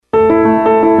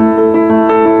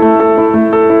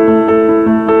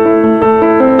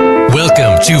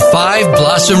to Five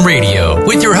Blossom Radio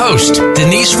with your host,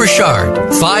 Denise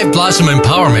Richard. Five Blossom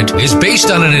Empowerment is based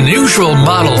on an unusual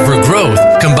model for growth,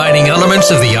 combining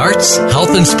elements of the arts,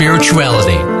 health, and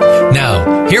spirituality.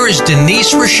 Now, here is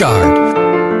Denise Richard.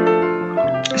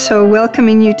 So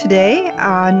welcoming you today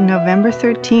on November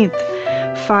 13th,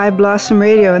 Five Blossom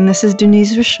Radio, and this is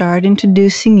Denise Richard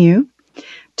introducing you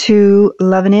to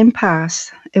Love and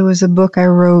Impasse. It was a book I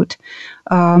wrote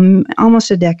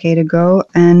almost a decade ago,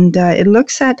 and it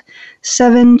looks at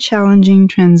 7 challenging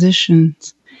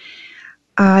transitions.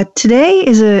 Today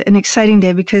is an exciting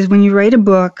day because when you write a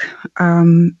book,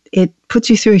 it puts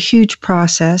you through a huge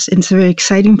process. It's a very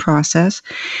exciting process,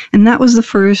 and that was the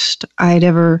first I'd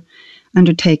ever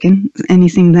undertaken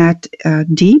anything that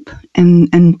deep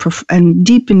and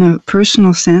deep in a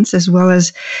personal sense, as well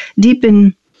as deep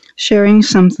in sharing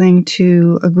something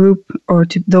to a group or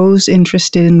to those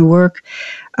interested in the work,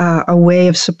 a way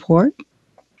of support.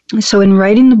 So in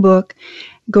writing the book,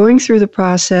 going through the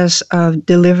process of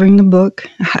delivering the book,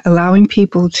 allowing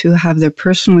people to have their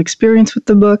personal experience with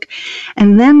the book,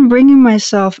 and then bringing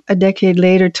myself a decade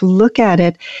later to look at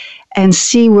it and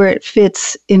see where it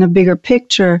fits in a bigger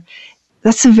picture,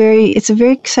 it's a very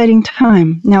exciting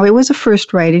time. Now, it was a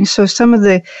first writing, so some of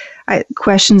the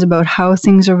questions about how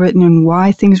things are written and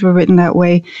why things were written that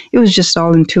way, it was just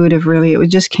all intuitive, really. It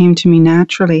just came to me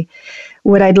naturally.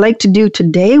 What I'd like to do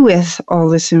today with all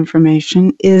this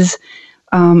information is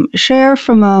share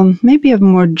from maybe a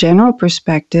more general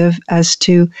perspective as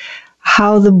to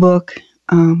how the book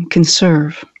can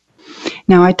serve.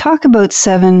 Now, I talk about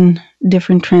 7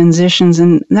 different transitions,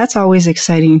 and that's always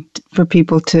exciting for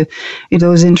people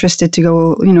those interested to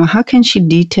go, how can she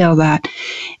detail that?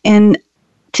 And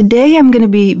today I'm going to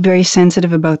be very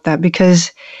sensitive about that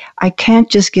because I can't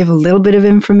just give a little bit of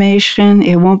information.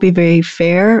 It won't be very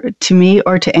fair to me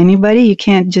or to anybody. You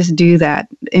can't just do that.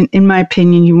 In my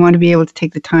opinion, you want to be able to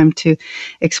take the time to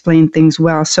explain things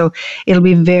well. So it'll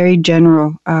be very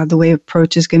general. The way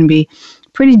approach is going to be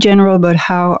pretty general about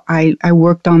how I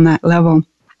worked on that level.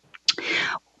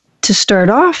 To start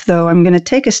off, though, I'm going to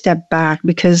take a step back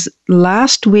because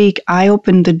last week I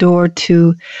opened the door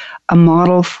to a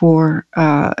model for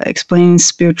explaining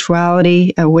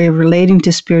spirituality, a way of relating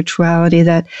to spirituality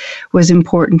that was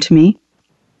important to me.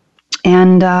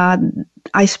 And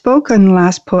I spoke on the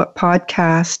last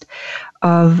podcast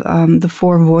of the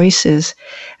 4 voices,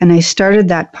 and I started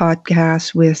that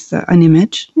podcast with an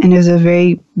image, and it was a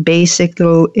very basic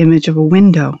little image of a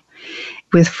window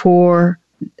with 4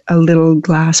 little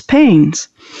glass panes.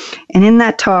 And in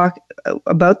that talk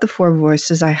about the 4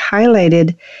 voices, I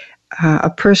highlighted a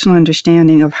personal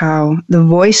understanding of how the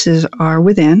voices are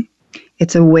within.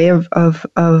 It's a way of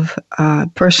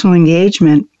personal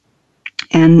engagement,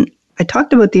 and I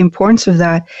talked about the importance of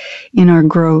that in our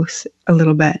growth a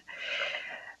little bit.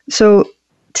 So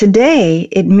today,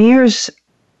 it mirrors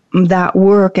that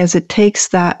work as it takes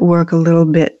that work a little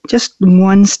bit, just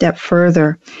one step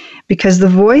further, because the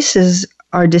voices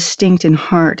are distinct in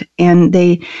heart, and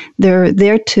they're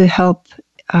there to help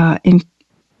in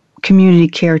community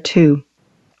care too.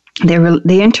 They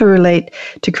interrelate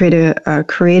to create a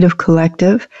creative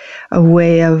collective, a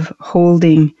way of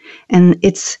holding, and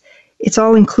it's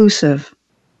all inclusive.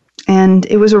 And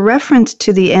it was a reference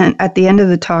to the end, at the end of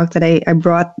the talk, that I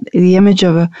brought the image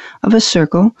of a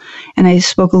circle, and I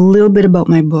spoke a little bit about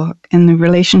my book and the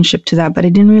relationship to that, but I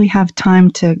didn't really have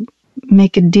time to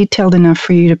make it detailed enough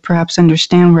for you to perhaps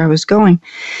understand where I was going.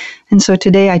 And so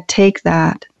today I take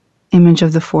that image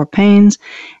of the 4 panes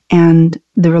and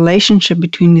the relationship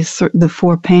between the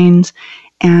 4 panes,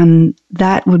 and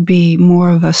that would be more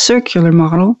of a circular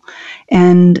model.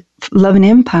 And Love and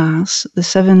Impasse, the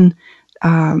 7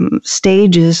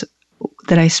 stages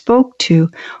that I spoke to,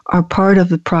 are part of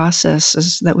the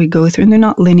processes that we go through, and they're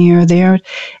not linear. They're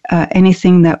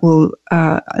anything that will,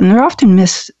 and they're often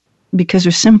missed because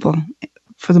they're simple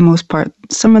for the most part.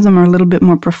 Some of them are a little bit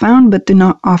more profound, but they're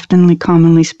not often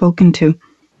commonly spoken to.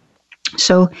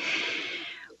 So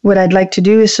what I'd like to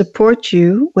do is support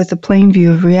you with a plain view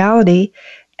of reality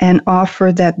and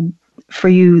offer that for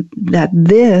you, that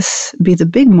this be the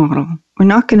big model. We're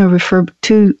not going to refer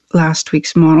to last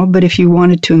week's model, but if you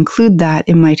wanted to include that,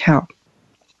 it might help.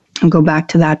 I'll go back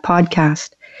to that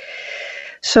podcast.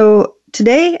 So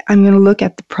today I'm going to look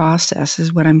at the process,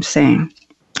 is what I'm saying.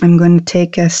 I'm going to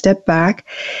take a step back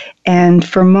and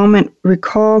for a moment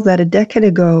recall that a decade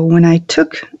ago, when I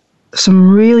took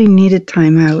some really needed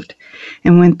time out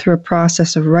and went through a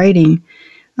process of writing,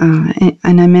 and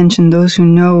I mentioned those who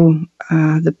know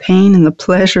the pain and the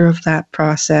pleasure of that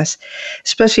process,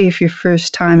 especially if your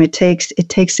first time, it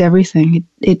takes everything.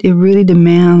 It really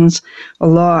demands a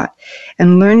lot.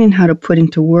 And learning how to put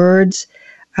into words,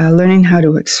 learning how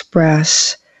to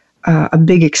express a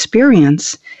big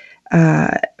experience,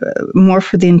 more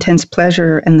for the intense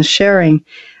pleasure and the sharing,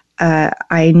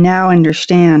 I now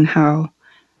understand how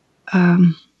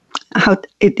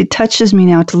it touches me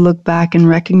now to look back and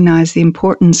recognize the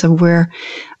importance of where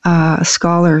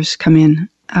scholars come in.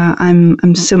 I'm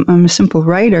a simple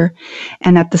writer,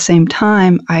 and at the same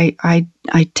time, I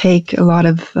take a lot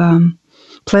of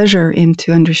pleasure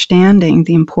into understanding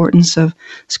the importance of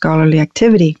scholarly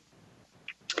activity.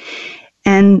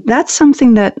 And that's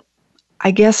something that I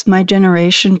guess my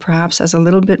generation perhaps has a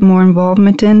little bit more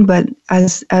involvement in, but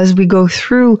as we go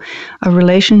through a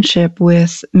relationship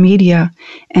with media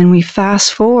and we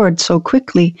fast forward so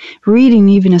quickly, reading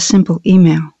even a simple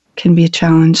email can be a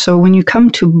challenge. So when you come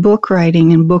to book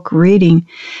writing and book reading,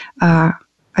 I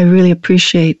really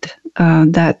appreciate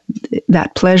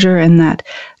that pleasure, and that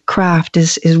craft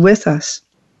is with us.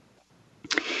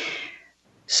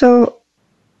 So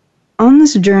on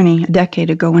this journey a decade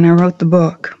ago when I wrote the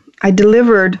book, I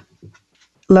delivered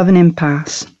Love and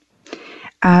Impasse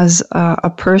as a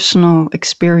personal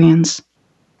experience.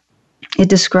 It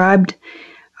described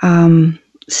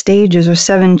stages or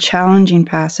 7 challenging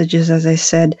passages, as I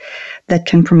said, that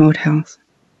can promote health.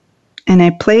 And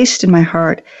I placed in my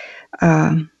heart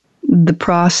the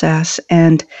process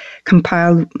and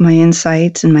compiled my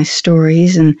insights and my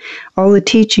stories and all the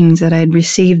teachings that I had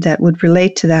received that would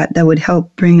relate to that would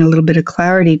help bring a little bit of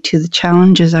clarity to the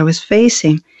challenges I was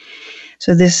facing.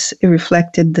 So it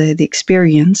reflected the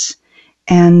experience,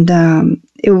 and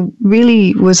it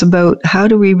really was about how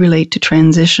do we relate to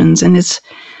transitions, and it's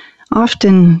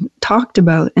often talked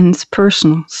about and it's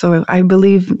personal. So I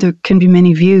believe there can be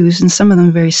many views, and some of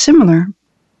them very similar.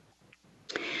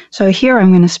 So here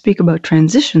I'm going to speak about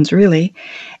transitions, really,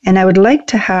 and I would like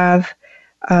to have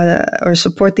or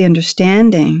support the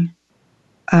understanding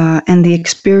and the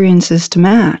experiences to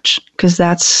match, because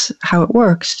that's how it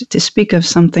works. To speak of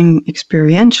something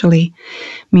experientially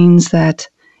means that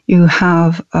you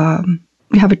have a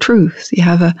truth, you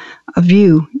have a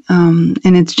view, and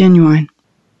it's genuine.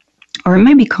 Or it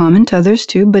may be common to others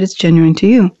too, but it's genuine to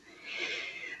you.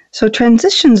 So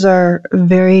transitions are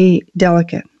very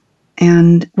delicate,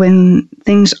 and when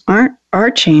things are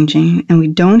changing and we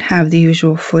don't have the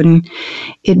usual footing,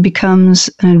 it becomes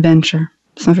an adventure.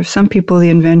 So for some people, the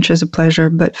adventure is a pleasure,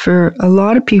 but for a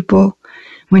lot of people,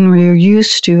 when we're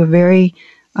used to a very,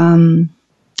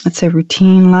 let's say,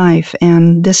 routine life,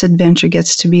 and this adventure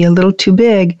gets to be a little too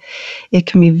big, it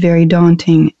can be very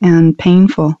daunting and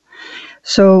painful.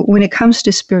 So when it comes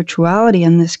to spirituality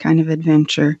and this kind of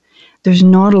adventure, there's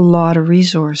not a lot of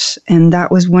resource, and that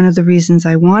was one of the reasons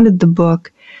I wanted the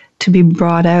book to be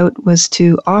brought out, was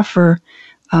to offer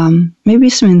maybe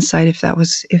some insight if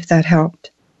that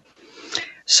helped.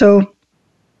 So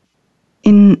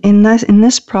in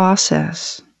this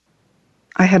process,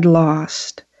 I had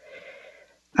lost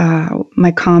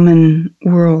my common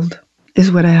world.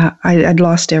 Is what I'd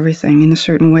lost everything in a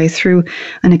certain way through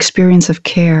an experience of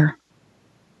care.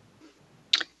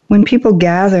 When people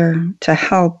gather to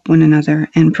help one another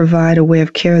and provide a way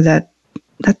of care, that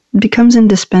becomes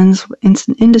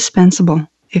indispensable.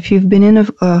 If you've been in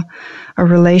a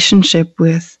relationship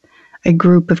with a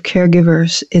group of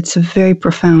caregivers, it's a very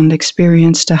profound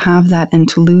experience to have that and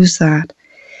to lose that.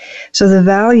 So the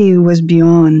value was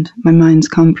beyond my mind's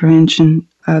comprehension,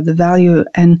 the value,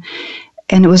 and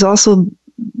it was also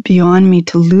beyond me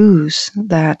to lose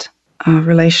that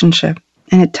relationship.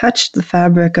 And it touched the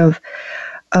fabric of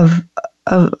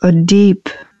a deep,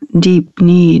 deep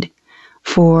need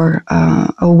for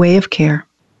a way of care.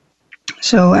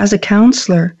 So as a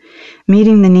counselor,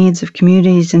 meeting the needs of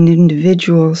communities and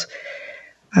individuals,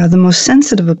 the most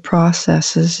sensitive of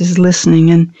processes is listening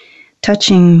and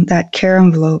touching that care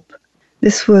envelope.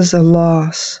 This was a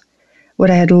loss.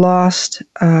 What I had lost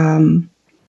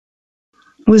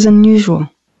was unusual.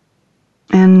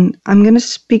 And I'm going to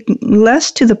speak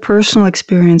less to the personal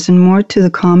experience and more to the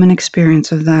common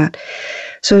experience of that.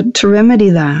 So to remedy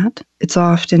that, it's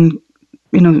often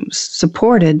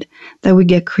supported that we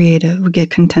get creative, we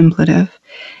get contemplative,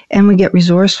 and we get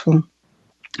resourceful.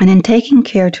 And in taking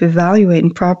care to evaluate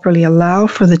and properly allow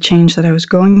for the change that I was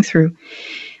going through,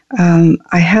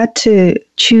 I had to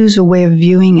choose a way of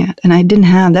viewing it. And I didn't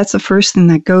have, that's the first thing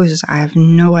that goes, is I have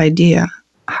no idea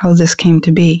how this came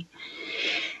to be.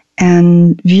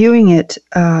 And viewing it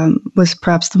was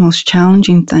perhaps the most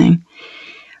challenging thing.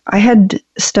 I had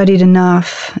studied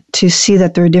enough to see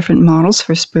that there are different models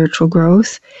for spiritual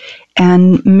growth,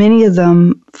 and many of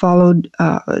them followed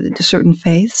certain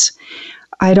faiths.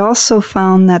 I'd also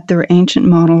found that there were ancient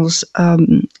models,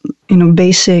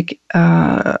 basic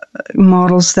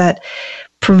models that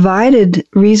provided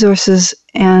resources,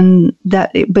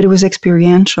 but it was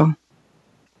experiential.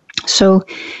 So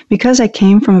because I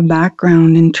came from a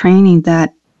background in training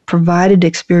that provided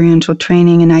experiential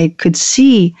training, and I could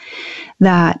see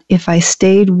that if I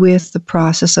stayed with the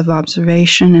process of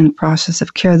observation and the process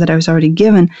of care that I was already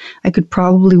given, I could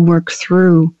probably work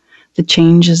through the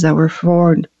changes that were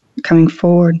coming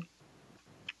forward.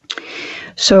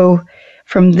 So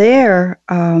from there,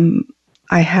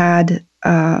 I had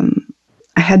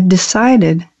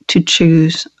decided to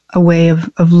choose a way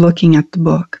of looking at the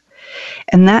book.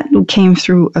 And that came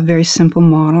through a very simple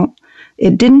model.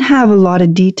 It didn't have a lot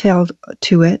of detail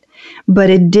to it, but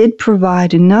it did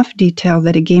provide enough detail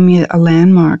that it gave me a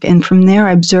landmark. And from there,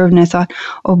 I observed and I thought,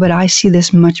 oh, but I see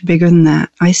this much bigger than that.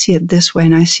 I see it this way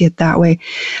and I see it that way.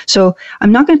 So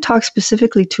I'm not going to talk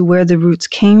specifically to where the roots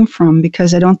came from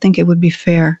because I don't think it would be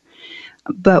fair.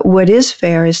 But what is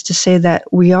fair is to say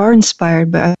that we are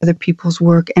inspired by other people's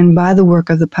work and by the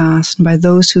work of the past and by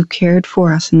those who cared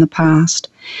for us in the past.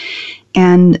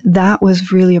 And that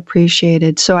was really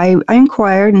appreciated. So I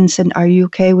inquired and said, are you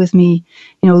okay with me,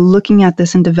 looking at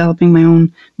this and developing my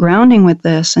own grounding with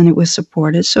this? And it was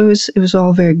supported. So it was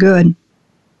all very good.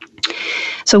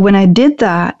 So when I did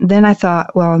that, then I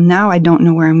thought, well, now I don't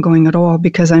know where I'm going at all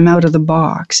because I'm out of the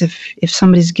box. If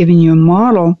somebody's giving you a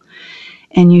model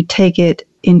and you take it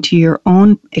into your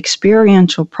own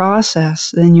experiential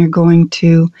process, then you're going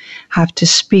to have to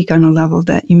speak on a level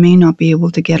that you may not be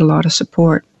able to get a lot of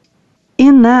support.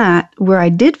 In that, where I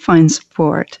did find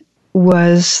support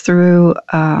was through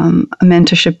a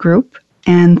mentorship group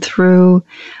and through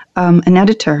an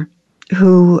editor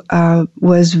who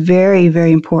was very,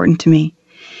 very important to me.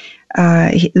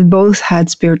 Both had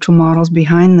spiritual models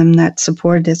behind them that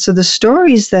supported it. So the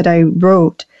stories that I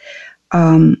wrote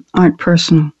aren't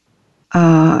personal.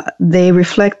 They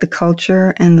reflect the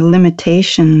culture and the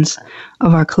limitations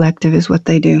of our collective is what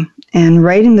they do. And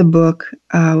writing the book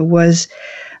was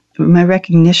my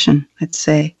recognition, let's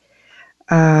say,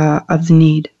 of the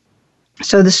need.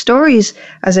 So the stories,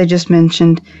 as I just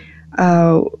mentioned,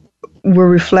 were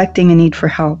reflecting a need for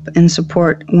help and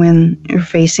support when you're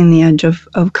facing the edge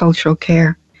of cultural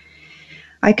care.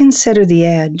 I consider the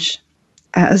edge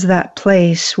as that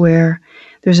place where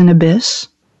there's an abyss,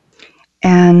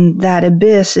 and that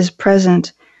abyss is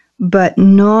present, but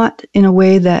not in a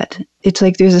way that it's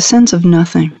like there's a sense of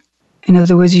nothing. In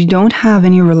other words, you don't have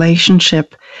any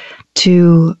relationship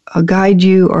to guide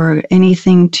you or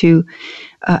anything to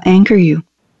anchor you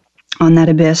on that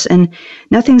abyss, and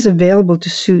nothing's available to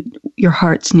suit your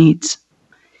heart's needs.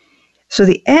 So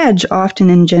the edge often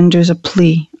engenders a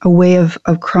plea, a way of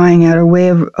crying out, a way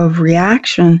of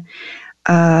reaction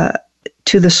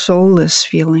to the soulless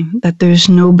feeling that there's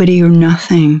nobody or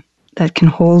nothing that can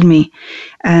hold me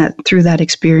through that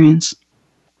experience.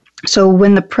 So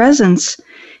when the presence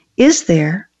is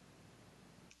there,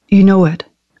 you know it.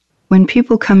 When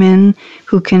people come in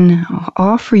who can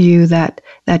offer you that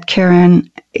care, and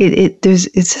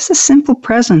it's just a simple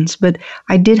presence, but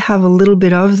I did have a little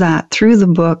bit of that through the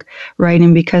book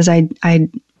writing because I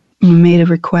made a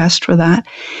request for that.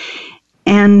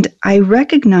 And I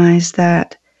recognize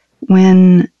that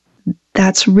when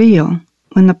that's real,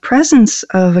 when the presence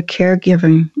of a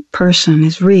caregiving person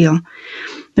is real,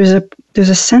 there's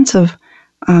a sense of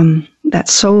that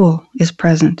soul is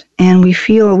present, and we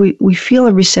feel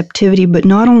a receptivity, but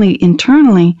not only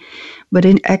internally, but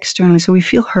externally. So we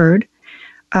feel heard,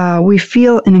 we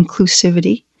feel an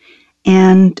inclusivity,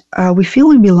 and we feel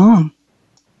we belong.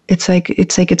 It's like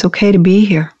it's okay to be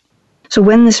here. So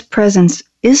when this presence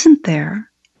isn't there,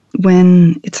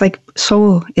 when it's like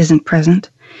soul isn't present,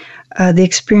 the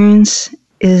experience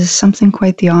is something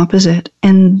quite the opposite.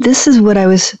 And this is what I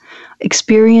was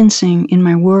experiencing in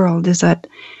my world, is that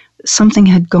something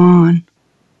had gone.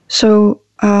 So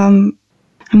I'm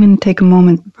going to take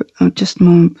just a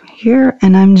moment here,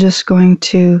 and I'm just going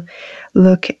to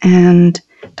look and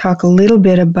talk a little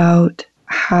bit about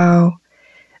how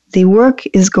the work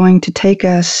is going to take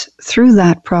us through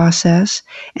that process.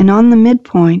 And on the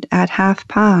midpoint, at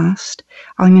 5:30,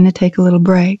 I'm going to take a little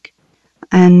break,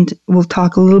 and we'll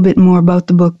talk a little bit more about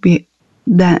the book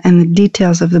and the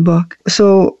details of the book.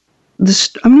 So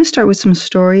I'm going to start with some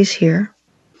stories here.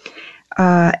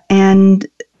 And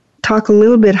talk a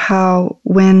little bit how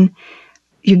when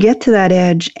you get to that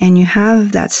edge and you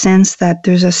have that sense that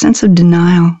there's a sense of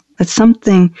denial,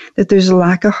 that there's a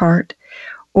lack of heart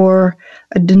or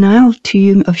a denial to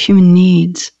you of human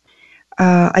needs,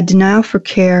 a denial for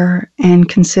care and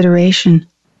consideration.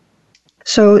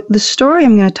 So the story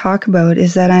I'm going to talk about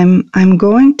is that I'm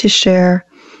going to share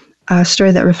a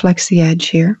story that reflects the edge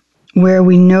here, where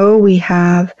we know we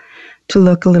have to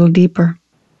look a little deeper.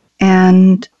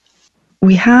 And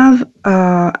we have,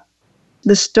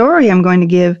 the story I'm going to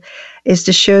give is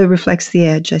to show reflects the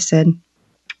edge, I said.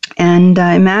 And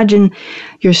imagine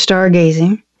you're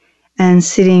stargazing and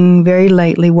sitting very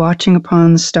lightly watching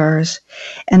upon the stars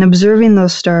and observing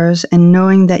those stars and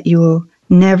knowing that you will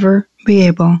never be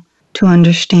able to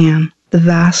understand the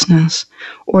vastness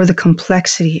or the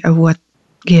complexity of what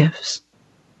gives,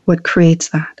 what creates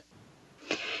that.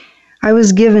 I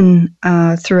was given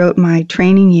throughout my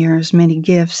training years many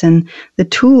gifts and the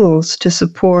tools to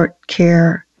support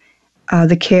care,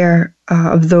 the care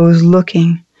of those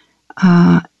looking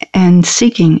and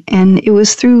seeking. And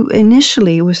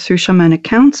initially it was through shamanic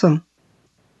counsel.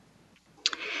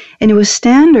 And it was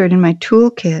standard in my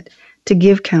toolkit to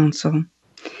give counsel.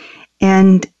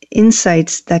 And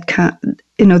insights that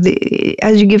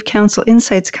as you give counsel,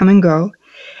 insights come and go.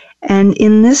 And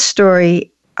in this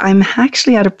story, I'm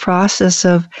actually at a process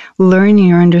of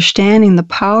learning or understanding the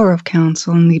power of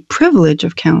counsel and the privilege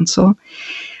of counsel.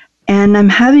 And I'm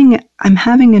having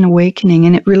an awakening,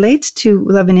 and it relates to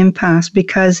Love and Impasse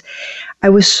because I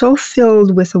was so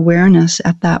filled with awareness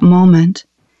at that moment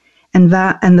and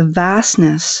the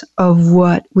vastness of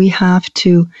what we have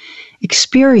to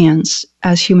experience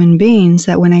as human beings,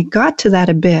 that when I got to that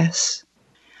abyss,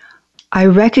 I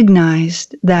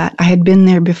recognized that I had been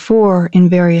there before in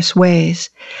various ways,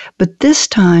 but this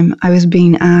time I was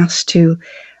being asked to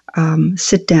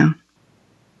sit down,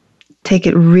 take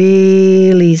it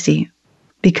real easy,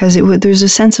 because there's a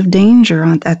sense of danger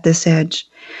at this edge.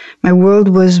 My world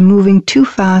was moving too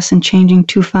fast and changing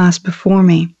too fast before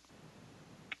me.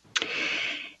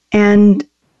 And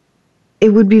it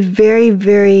would be very,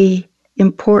 very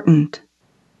important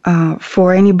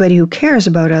for anybody who cares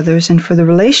about others and for the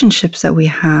relationships that we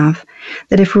have,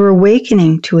 that if we're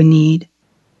awakening to a need,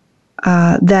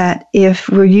 that if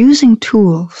we're using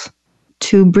tools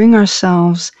to bring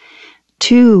ourselves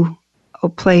to a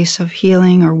place of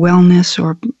healing or wellness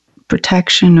or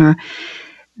protection,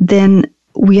 then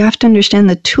we have to understand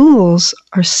the tools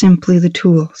are simply the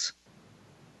tools.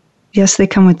 Yes, they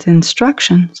come with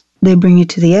instructions. They bring you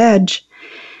to the edge.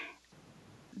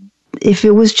 If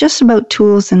it was just about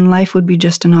tools, then life would be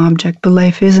just an object. But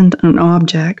life isn't an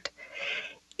object.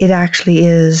 It actually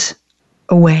is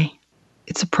a way.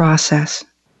 It's a process.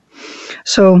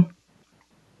 So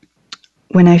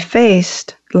when I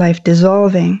faced life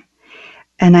dissolving,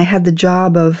 and I had the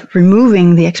job of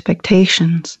removing the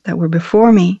expectations that were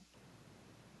before me,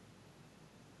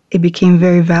 it became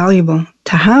very valuable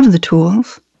to have the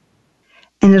tools.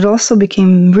 And it also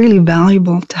became really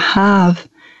valuable to have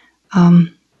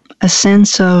a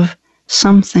sense of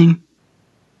something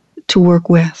to work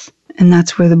with. And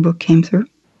that's where the book came through.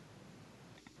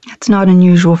 It's not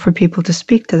unusual for people to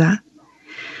speak to that.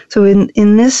 So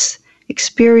in this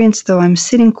experience, though, I'm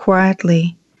sitting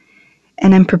quietly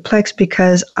and I'm perplexed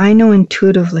because I know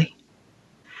intuitively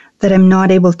that I'm not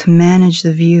able to manage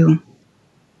the view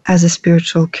as a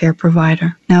spiritual care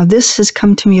provider. Now, this has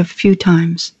come to me a few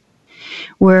times,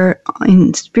 where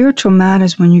in spiritual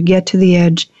matters, when you get to the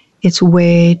edge, it's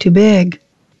way too big.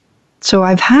 So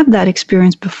I've had that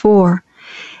experience before,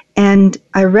 and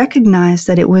I recognize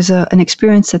that it was an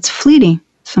experience that's fleeting.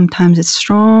 Sometimes it's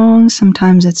strong,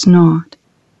 sometimes it's not.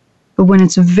 But when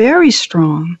it's very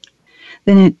strong,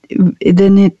 then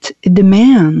it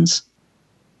demands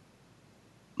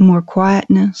more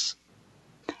quietness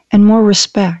and more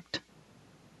respect.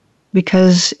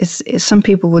 Because some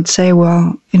people would say,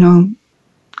 well,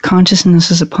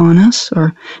 consciousness is upon us,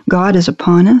 or God is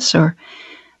upon us, or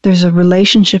there's a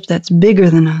relationship that's bigger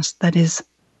than us that is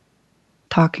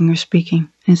talking or speaking,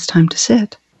 and it's time to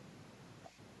sit.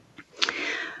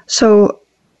 So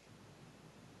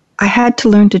I had to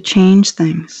learn to change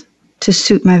things to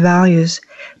suit my values,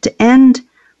 to end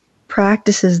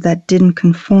practices that didn't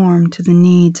conform to the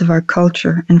needs of our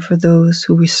culture and for those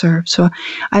who we serve. So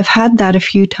I've had that a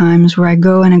few times where I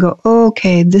go, oh,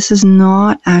 okay, this is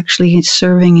not actually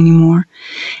serving anymore.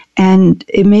 And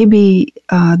it may be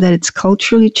that it's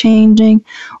culturally changing,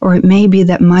 or it may be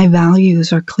that my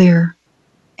values are clear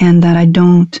and that I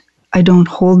don't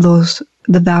hold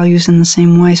the values in the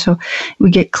same way. So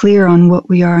we get clear on what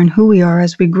we are and who we are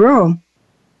as we grow.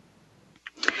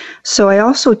 So I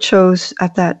also chose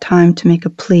at that time to make a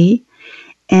plea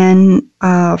and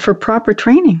for proper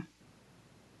training.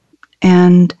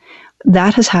 And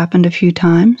that has happened a few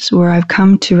times where I've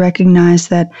come to recognize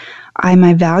that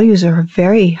my values are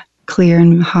very clear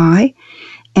and high,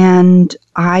 and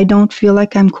I don't feel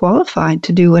like I'm qualified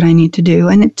to do what I need to do.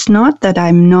 And it's not that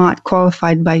I'm not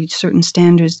qualified by certain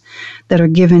standards that are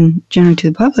given generally to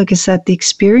the public. It's that the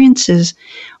experiences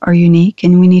are unique,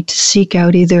 and we need to seek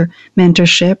out either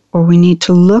mentorship, or we need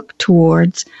to look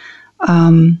towards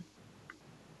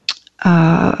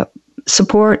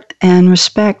support and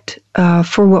respect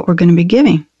for what we're going to be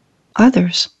giving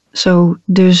others. So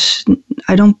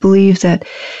I don't believe that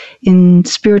in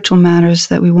spiritual matters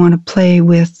that we want to play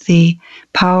with the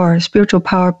power. Spiritual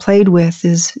power played with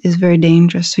is very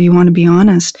dangerous. So you want to be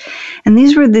honest. And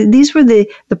these were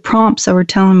the prompts that were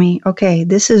telling me, okay,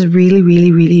 this is really,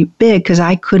 really, really big, because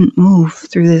I couldn't move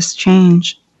through this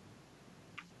change.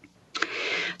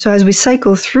 So as we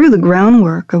cycle through the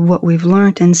groundwork of what we've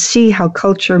learned and see how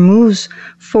culture moves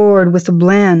forward with a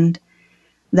blend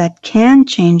that can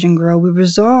change and grow, we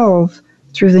resolve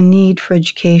through the need for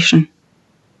education.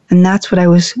 And that's what I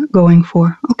was going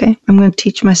for. Okay, I'm going to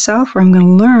teach myself, or I'm going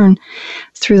to learn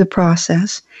through the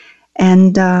process.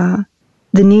 And the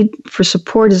need for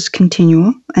support is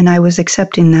continual, and I was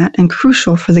accepting that, and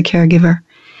crucial for the caregiver.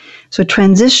 So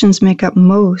transitions make up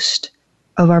most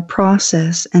of our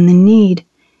process, and the need,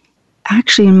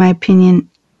 actually, in my opinion,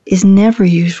 is never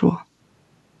usual.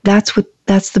 That's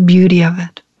the beauty of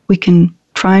it. We can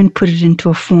try and put it into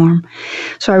a form.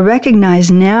 So I recognize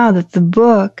now that the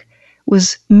book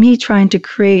was me trying to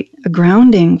create a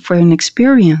grounding for an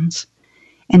experience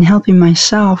and helping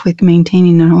myself with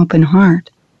maintaining an open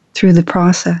heart through the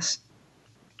process.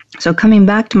 So coming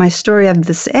back to my story of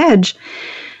this edge,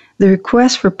 the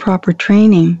request for proper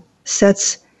training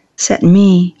set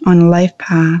me on a life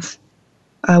path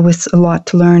with a lot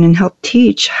to learn, and help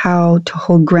teach how to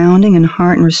hold grounding and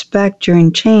heart and respect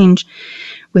during change.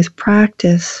 With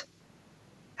practice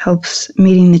helps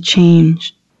meeting the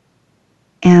change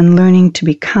and learning to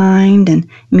be kind and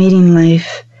meeting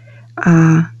life.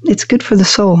 It's good for the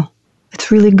soul.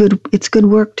 It's really good. It's good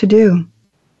work to do.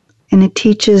 And it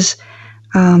teaches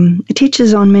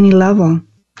on many levels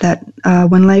that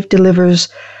when life delivers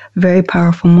very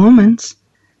powerful moments,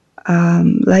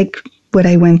 like what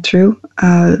I went through,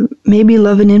 maybe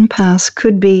love and impasse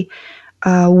could be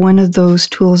one of those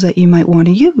tools that you might want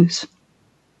to use.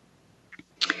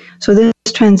 So this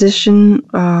transition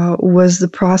was the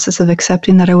process of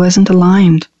accepting that I wasn't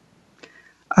aligned,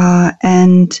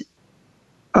 and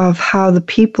of how the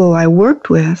people I worked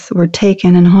with were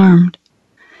taken and harmed.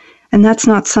 And that's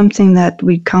not something that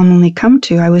we commonly come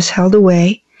to. I was held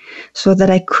away so that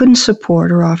I couldn't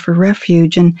support or offer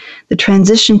refuge, and the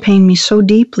transition pained me so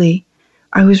deeply,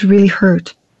 I was really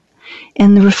hurt.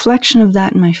 And the reflection of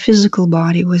that in my physical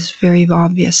body was very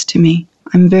obvious to me.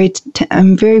 I'm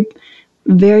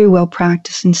very well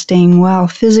practiced in staying well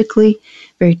physically,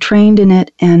 very trained in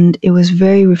it, and it was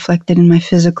very reflected in my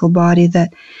physical body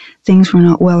that things were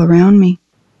not well around me.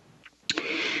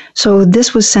 So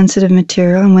this was sensitive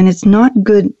material, and when it's not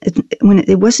good, when it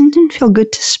didn't feel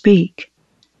good to speak.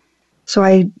 So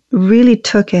I really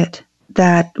took it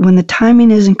that when the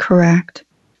timing isn't correct,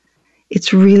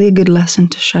 it's really a good lesson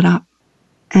to shut up.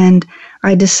 And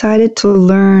I decided to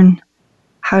learn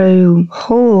how to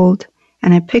hold,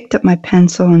 and I picked up my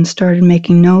pencil and started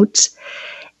making notes.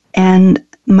 And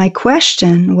my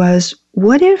question was,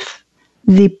 what if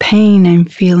the pain I'm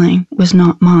feeling was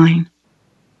not mine?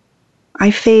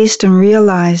 I faced and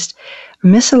realized a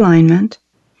misalignment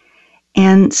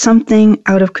and something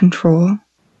out of control.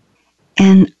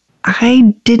 And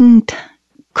I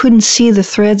couldn't see the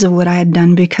threads of what I had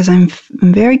done, because I'm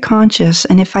very conscious.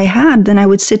 And if I had, then I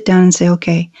would sit down and say,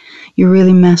 okay, you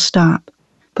really messed up.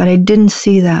 But I didn't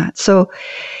see that. So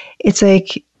it's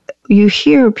like you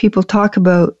hear people talk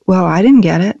about, well, I didn't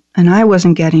get it and I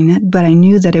wasn't getting it, but I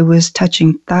knew that it was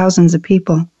touching thousands of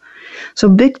people. So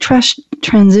big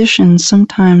transitions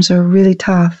sometimes are really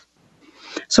tough.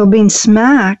 So being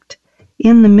smacked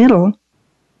in the middle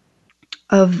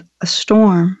of a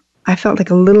storm, I felt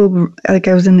like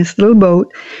I was in this little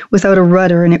boat without a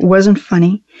rudder, and it wasn't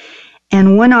funny.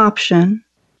 And one option,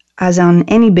 as on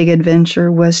any big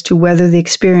adventure, was to weather the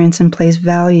experience and place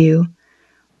value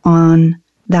on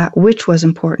that which was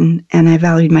important. And I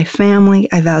valued my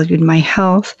family, I valued my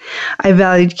health, I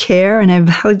valued care, and I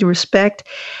valued respect.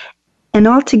 And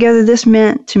altogether, this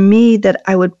meant to me that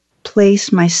I would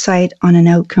place my sight on an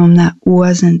outcome that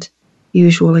wasn't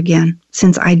usual again.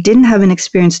 Since I didn't have an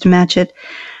experience to match it,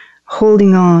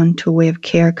 holding on to a way of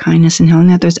care, kindness, and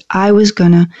helping others, I was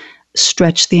going to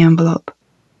stretch the envelope.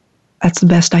 That's the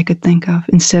best I could think of,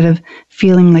 instead of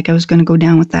feeling like I was going to go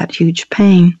down with that huge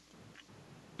pain.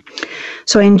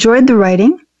 So I enjoyed the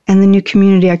writing and the new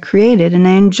community I created, and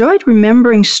I enjoyed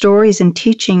remembering stories and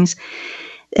teachings,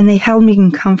 and they held me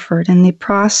in comfort, and the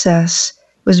process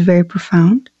was very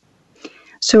profound.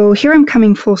 So here I'm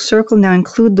coming full circle now,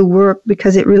 include the work,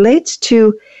 because it relates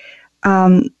to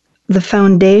the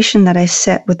foundation that I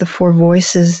set with the four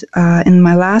voices in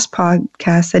my last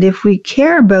podcast, that if we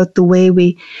care about the way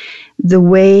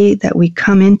that we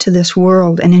come into this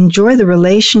world and enjoy the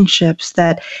relationships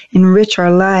that enrich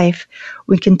our life,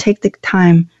 we can take the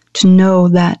time to know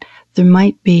that there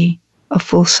might be a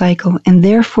full cycle, and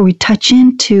therefore we touch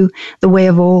into the way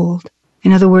of old.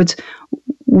 In other words,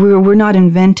 we're not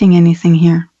inventing anything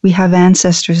here. We have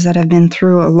ancestors that have been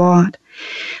through a lot.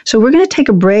 So we're going to take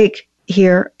a break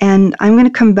here, and I'm going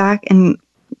to come back and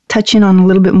touch in on a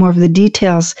little bit more of the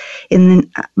details.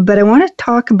 But I want to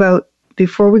talk about,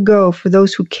 before we go, for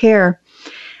those who care,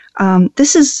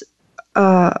 this is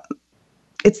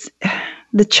it's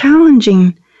the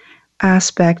challenging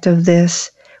aspect of this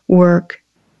work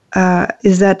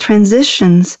is that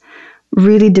transitions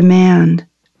really demand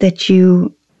that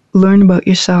you learn about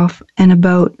yourself and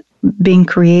about being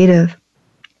creative.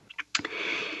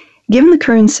 Given the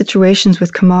current situations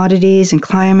with commodities and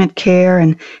climate care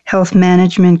and health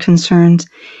management concerns,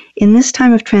 in this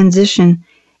time of transition,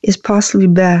 it's possibly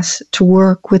best to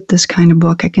work with this kind of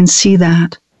book. I can see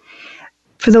that.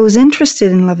 For those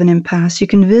interested in Love and Impasse, you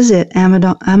can visit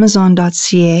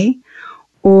Amazon.ca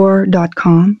or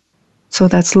 .com. So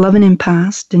that's Love and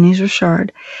Impasse, Denise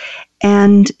Richard.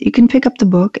 And you can pick up the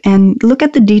book and look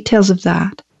at the details of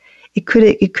that. It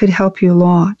could help you a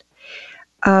lot.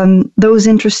 Those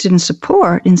interested in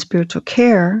support in spiritual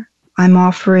care, I'm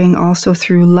offering also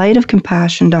through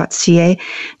lightofcompassion.ca,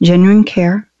 genuine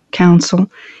care, counsel,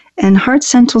 and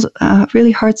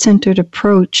really heart-centered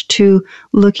approach to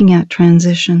looking at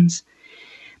transitions.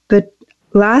 But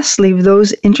lastly,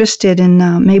 those interested in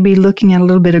maybe looking at a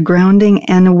little bit of grounding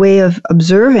and a way of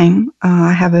observing,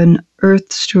 I have an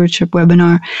Earth Stewardship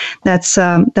webinar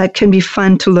that can be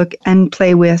fun to look and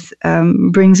play with,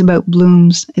 brings about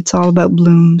blooms. It's all about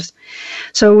blooms.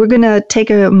 So we're going to take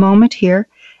a moment here,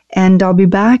 and I'll be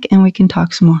back and we can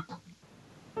talk some more.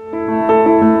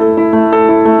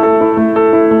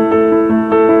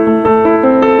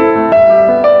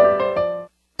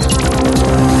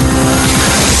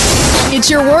 It's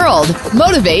your world.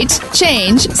 Motivate,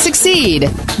 change, succeed.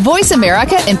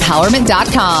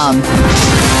 VoiceAmericaEmpowerment.com.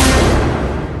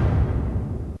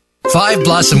 Five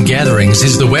Blossom Gatherings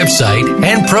is the website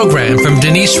and program from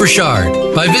Denise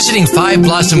Richard. By visiting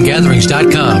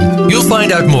FiveBlossomGatherings.com, you'll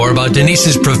find out more about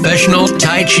Denise's professional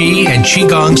Tai Chi and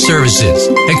Qigong services,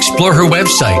 explore her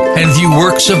website, and view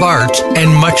works of art,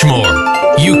 and much more.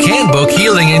 You can book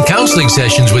healing and counseling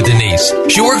sessions with Denise.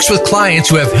 She works with clients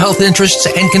who have health interests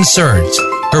and concerns.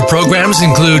 Her programs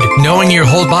include Knowing Your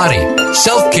Whole Body,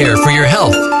 Self-Care for Your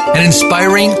Health, and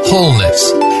Inspiring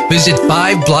Wholeness. Visit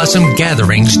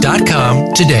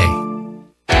FiveBlossomGatherings.com today.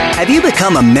 Have you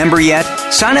become a member yet?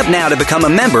 Sign up now to become a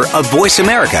member of Voice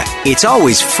America. It's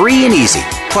always free and easy.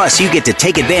 Plus, you get to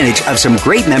take advantage of some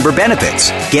great member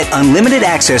benefits. Get unlimited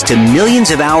access to millions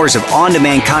of hours of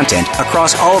on-demand content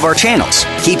across all of our channels.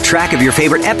 Keep track of your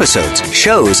favorite episodes,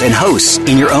 shows, and hosts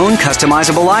in your own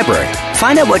customizable library.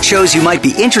 Find out what shows you might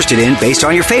be interested in based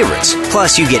on your favorites.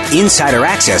 Plus, you get insider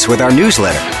access with our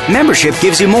newsletter. Membership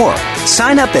gives you more.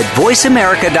 Sign up at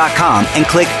voiceamerica.com and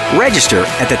click Register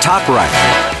at the top right.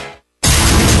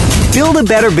 Build a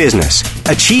better business.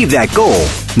 Achieve that goal.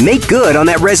 Make good on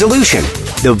that resolution.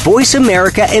 The Voice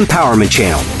America Empowerment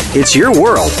Channel. It's your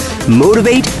world.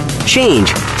 Motivate, change,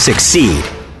 succeed.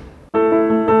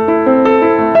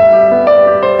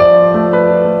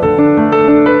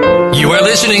 You are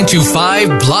listening to Five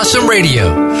Blossom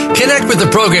Radio. Connect with the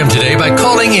program today by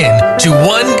calling in to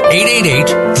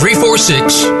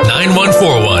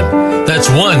 1-888-346-9141. That's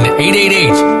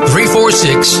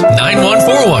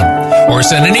 1-888-346-9141. Or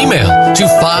send an email to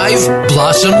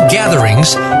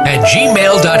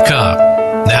fiveBlossomGatherings@gmail.com.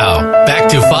 Now, back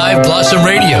to Five Blossom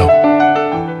Radio.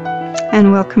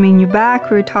 And welcoming you back.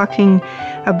 We're talking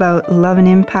about Love and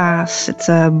Impasse. It's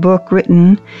a book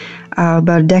written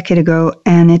about a decade ago,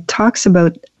 and it talks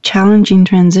about challenging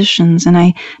transitions. And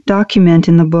I document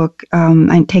in the book,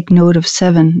 I take note of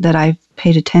 7 that I've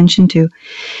paid attention to.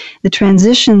 The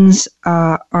transitions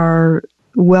are,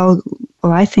 well,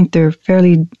 I think they're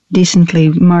fairly decently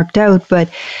marked out, but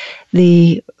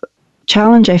the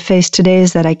challenge I face today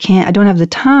is that I don't have the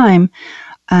time,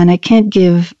 and I can't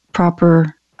give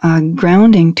proper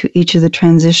grounding to each of the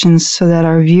transitions so that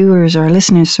our viewers, our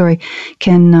listeners,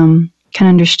 can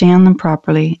understand them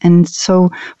properly. And so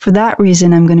for that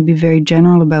reason, I'm going to be very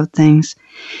general about things.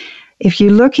 If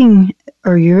you're looking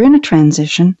or you're in a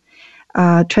transition,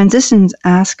 transitions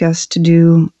ask us to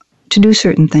do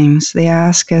certain things. They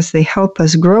ask us, they help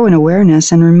us grow in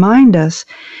awareness and remind us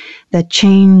that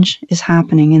change is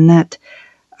happening, and that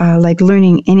like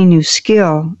learning any new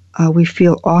skill, we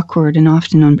feel awkward and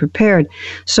often unprepared.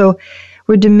 So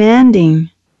we're demanding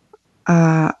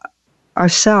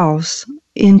ourselves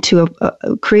into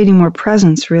creating more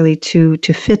presence, really, to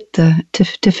fit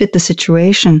the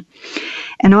situation.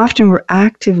 And often we're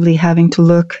actively having to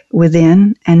look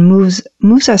within, and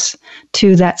moves us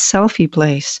to that selfie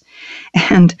place.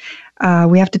 And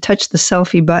we have to touch the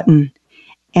selfie button,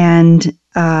 and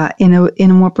in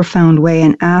a more profound way,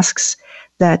 and asks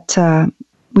that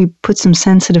we put some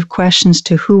sensitive questions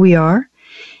to who we are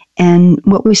and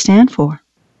what we stand for.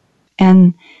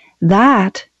 And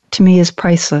that, to me, is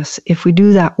priceless. If we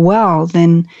do that well,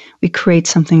 then we create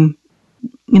something,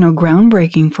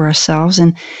 groundbreaking for ourselves.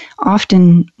 And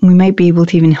often we might be able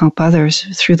to even help others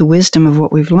through the wisdom of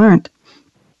what we've learned.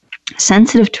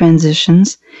 Sensitive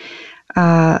transitions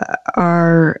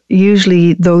are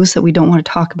usually those that we don't want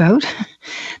to talk about,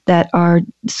 that are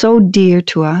so dear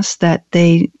to us that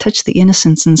they touch the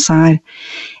innocence inside,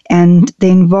 and they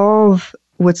involve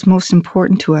what's most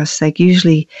important to us. Like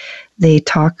usually they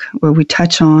we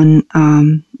touch on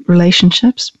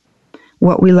relationships,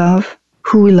 what we love,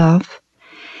 who we love,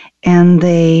 and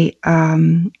they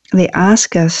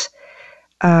ask us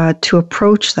to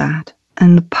approach that.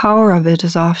 And the power of it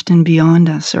is often beyond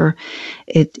us, or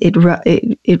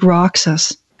it rocks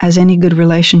us, as any good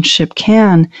relationship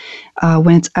can.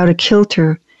 When it's out of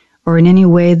kilter, or in any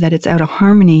way that it's out of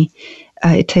harmony,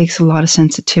 it takes a lot of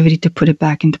sensitivity to put it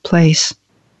back into place.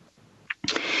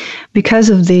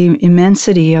 Because of the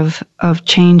immensity of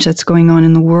change that's going on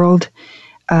in the world,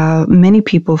 many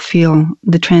people feel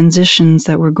the transitions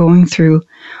that we're going through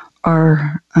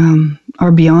are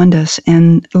beyond us,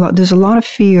 and there's a lot of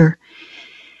fear.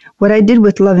 What I did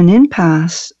with Love and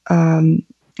Impasse, and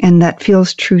that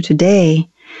feels true today,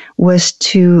 was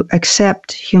to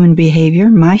accept human behavior,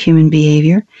 my human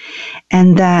behavior,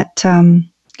 and that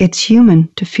it's human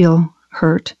to feel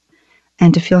hurt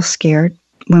and to feel scared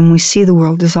when we see the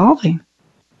world dissolving.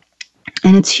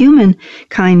 And it's human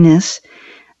kindness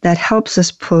that helps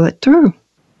us pull it through.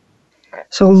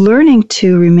 So learning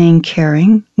to remain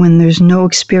caring when there's no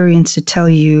experience to tell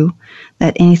you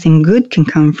that anything good can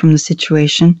come from the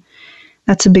situation,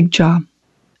 that's a big job.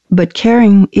 But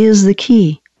caring is the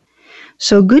key.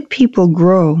 So good people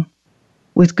grow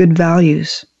with good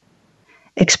values,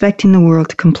 expecting the world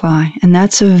to comply. And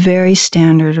that's a very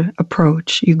standard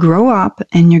approach. You grow up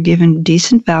and you're given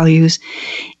decent values,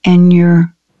 and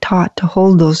you're taught to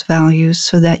hold those values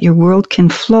so that your world can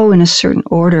flow in a certain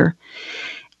order.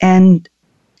 And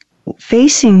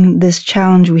facing this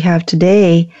challenge we have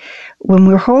today, when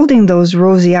we're holding those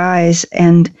rosy eyes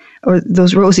or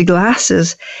those rosy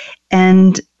glasses,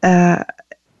 and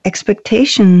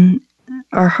expectation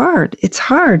are hard. It's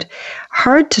hard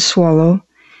to swallow,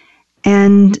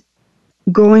 and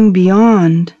going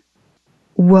beyond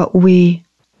what we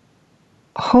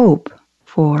hope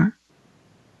for,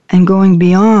 and going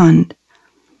beyond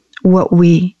what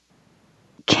we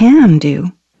can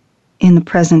do in the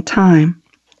present time,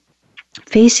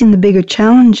 facing the bigger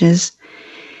challenges,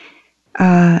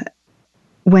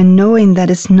 when knowing that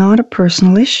it's not a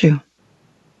personal issue,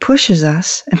 pushes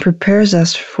us and prepares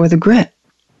us for the grit.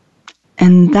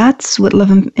 And that's what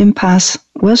Love and Impasse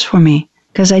was for me,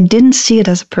 because I didn't see it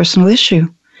as a personal issue.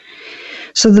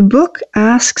 So the book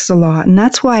asks a lot, and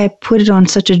that's why I put it on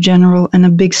such a general and a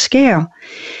big scale.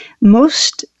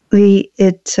 Mostly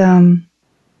it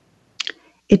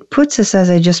puts us, as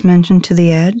I just mentioned, to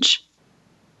the edge,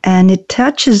 and it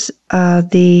touches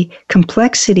the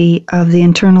complexity of the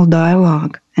internal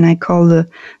dialogue. And I call the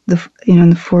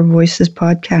Four Voices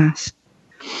podcast.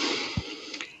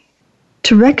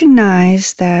 To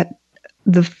recognize that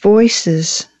the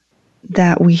voices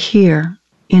that we hear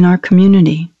in our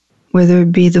community, whether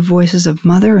it be the voices of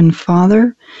mother and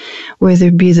father, whether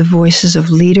it be the voices of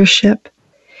leadership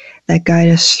that guide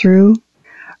us through,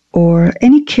 or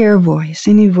any care voice,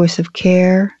 any voice of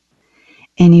care,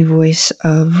 any voice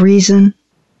of reason,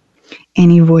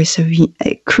 any voice of,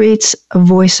 it creates a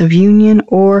voice of union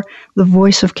or the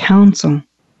voice of counsel.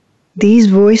 These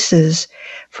voices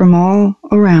from all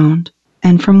around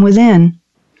and from within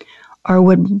are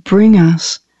what bring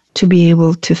us to be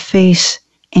able to face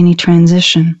any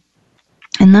transition.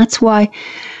 And that's why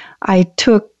I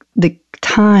took the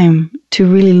time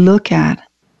to really look at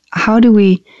how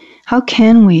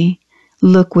can we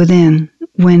look within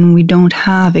when we don't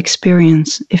have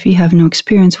experience. If you have no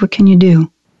experience, what can you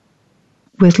do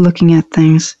with looking at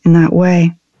things in that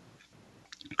way?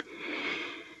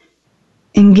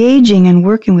 Engaging and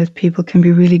working with people can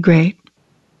be really great,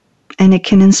 And it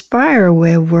can inspire a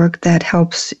way of work that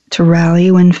helps to rally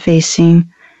when facing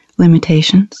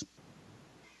limitations,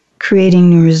 creating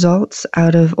new results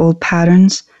out of old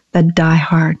patterns that die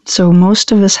hard. So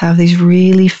most of us have these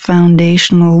really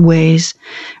foundational ways,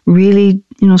 really,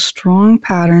 strong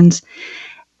patterns,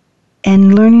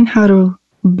 and learning how to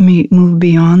move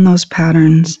beyond those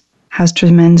patterns has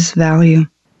tremendous value.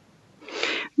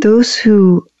 Those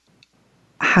who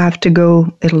have to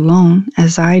go it alone,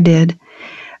 as I did,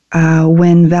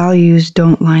 when values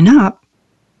don't line up,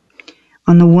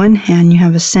 on the one hand, you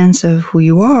have a sense of who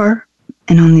you are,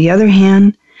 and on the other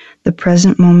hand, the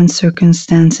present moment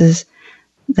circumstances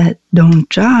that don't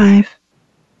jive.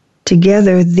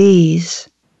 Together, these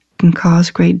can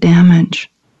cause great damage.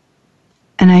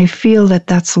 And I feel that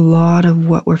that's a lot of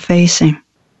what we're facing.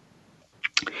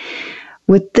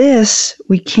 With this,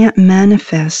 we can't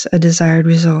manifest a desired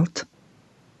result.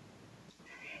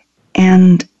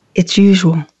 And it's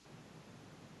usual.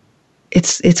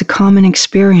 It's a common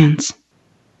experience.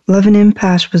 Love and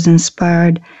Impasse was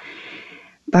inspired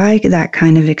by that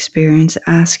kind of experience,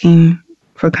 asking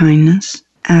for kindness,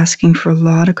 asking for a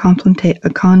lot of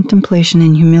contemplation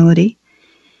and humility.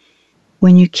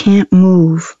 When you can't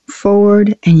move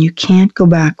forward and you can't go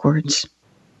backwards,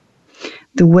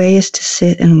 the way is to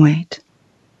sit and wait.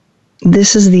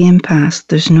 This is the impasse.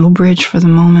 There's no bridge for the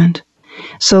moment.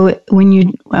 So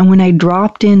when I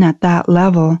dropped in at that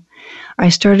level, I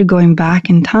started going back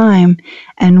in time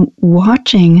and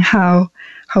watching how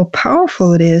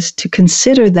powerful it is to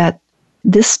consider that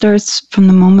this starts from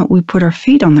the moment we put our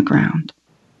feet on the ground.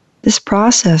 This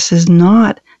process is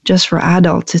not just for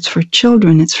adults, it's for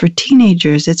children, it's for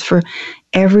teenagers, it's for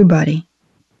everybody.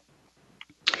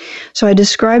 So I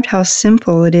described how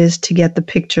simple it is to get the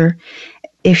picture.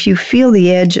 If you feel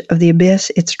the edge of the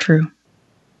abyss, it's true.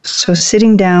 So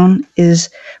sitting down is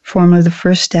formally the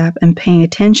first step, and paying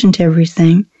attention to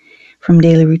everything from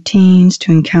daily routines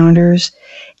to encounters,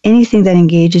 anything that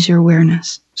engages your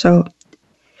awareness. So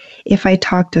if I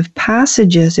talked of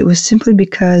passages, it was simply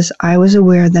because I was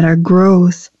aware that our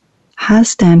growth has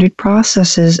standard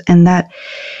processes, and that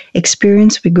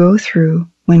experience we go through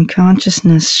when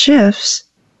consciousness shifts,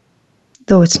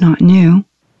 though it's not new.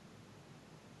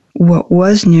 What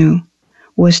was new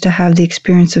was to have the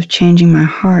experience of changing my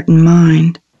heart and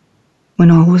mind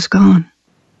when all was gone.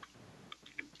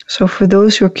 So for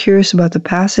those who are curious about the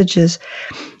passages,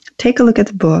 take a look at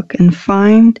the book and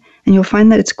you'll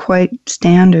find that it's quite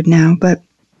standard now, but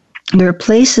there are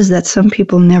places that some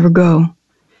people never go.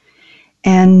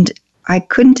 And I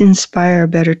couldn't inspire a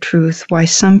better truth why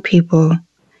some people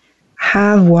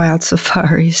have wild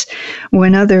safaris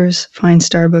when others find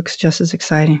Starbucks just as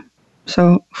exciting.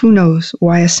 So who knows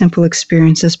why a simple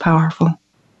experience is powerful.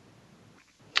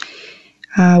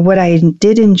 What I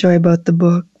did enjoy about the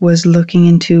book was looking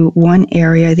into one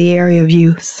area, the area of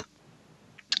youth,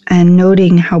 and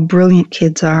noting how brilliant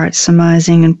kids are at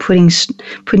surmising and putting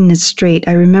it straight.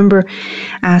 I remember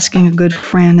asking a good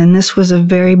friend, and this was a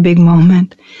very big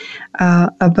moment,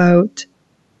 about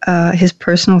his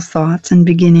personal thoughts and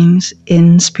beginnings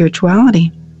in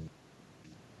spirituality.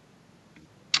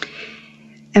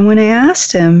 And when I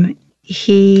asked him,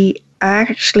 he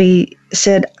actually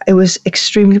said it was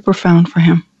extremely profound for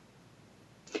him,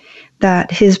 that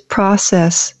his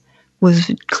process was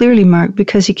clearly marked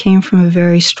because he came from a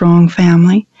very strong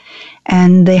family,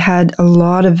 and they had a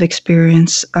lot of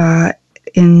experience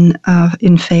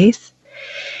in faith.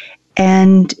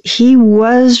 And he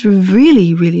was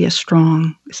really, really a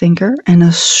strong thinker and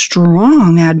a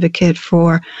strong advocate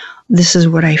for this is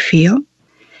what I feel.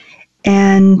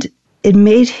 And it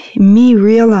made me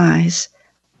realize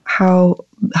how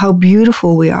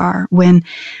beautiful we are when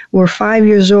we're 5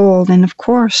 years old, and of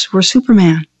course we're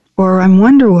Superman or I'm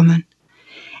Wonder Woman.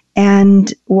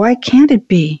 And why can't it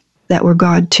be that we're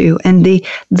God too? And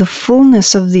the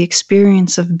fullness of the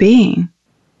experience of being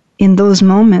in those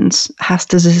moments has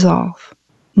to dissolve.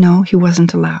 No, he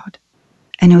wasn't allowed.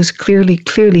 And it was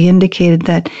clearly indicated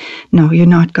that, no, you're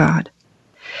not God.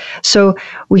 So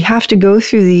we have to go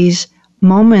through these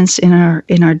moments in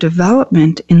our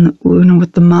development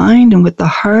with the mind and with the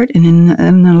heart and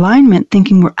in alignment,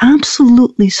 thinking we're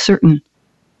absolutely certain.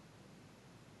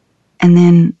 And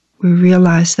then we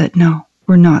realize that no,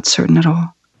 we're not certain at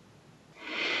all.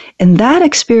 And that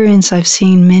experience I've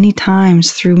seen many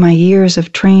times through my years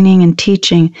of training and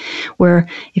teaching, where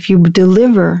if you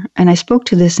deliver, and I spoke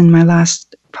to this in my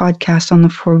last podcast on the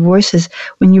Four Voices,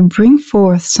 when you bring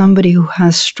forth somebody who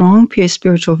has strong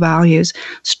spiritual values,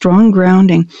 strong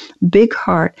grounding, big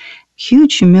heart,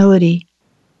 huge humility,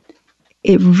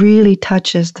 it really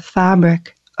touches the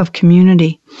fabric of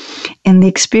community. And the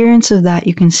experience of that,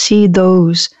 you can see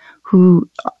those who,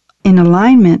 in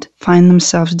alignment, find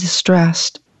themselves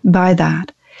distressed by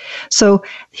that. So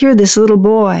here this little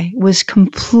boy was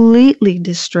completely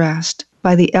distressed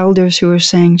by the elders who were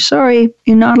saying, sorry,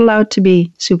 you're not allowed to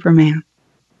be Superman.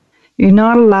 You're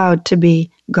not allowed to be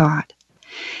God.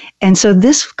 And so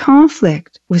this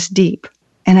conflict was deep.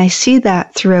 And I see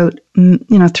that throughout,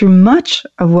 through much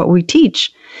of what we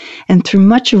teach and through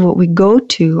much of what we go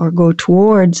to or go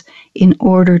towards in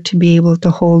order to be able to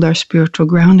hold our spiritual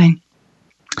grounding.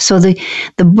 So the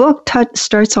book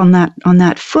starts on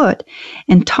that foot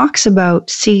and talks about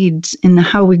seeds and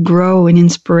how we grow in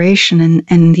inspiration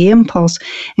and the impulse,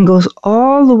 and goes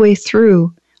all the way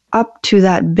through up to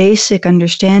that basic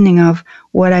understanding of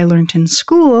what I learned in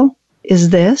school is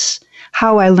this,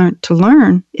 how I learned to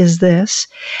learn is this,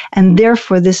 and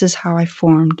therefore this is how I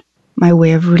formed my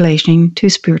way of relating to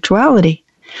spirituality.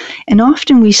 And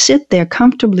often we sit there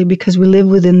comfortably because we live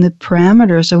within the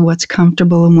parameters of what's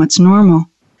comfortable and what's normal.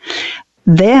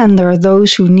 Then there are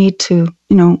those who need to,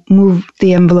 move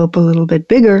the envelope a little bit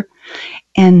bigger,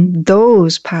 and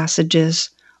those passages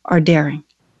are daring.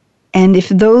 And if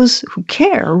those who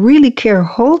care, really care,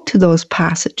 hold to those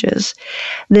passages,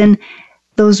 then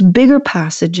those bigger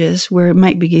passages where it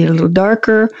might be a little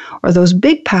darker, or those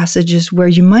big passages where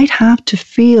you might have to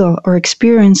feel or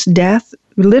experience death,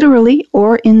 literally,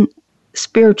 or in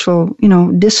spiritual,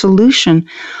 dissolution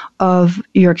of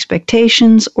your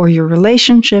expectations or your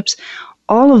relationships,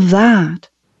 all of that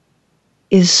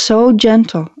is so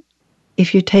gentle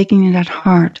if you're taking it at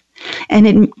heart. And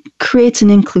it creates an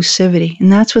inclusivity.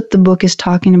 And that's what the book is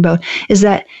talking about, is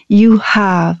that you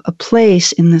have a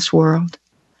place in this world,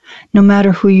 no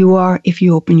matter who you are, if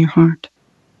you open your heart.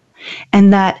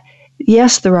 And that,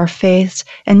 yes, there are faiths,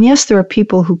 and yes, there are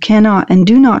people who cannot and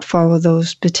do not follow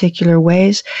those particular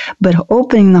ways, but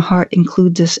opening the heart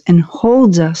includes us and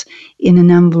holds us in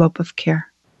an envelope of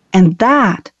care. And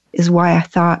that is why I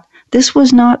thought this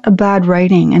was not a bad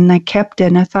writing, and I kept it,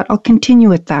 and I thought I'll continue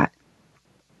with that.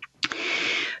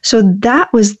 So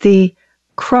that was the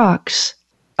crux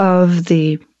of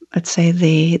the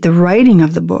writing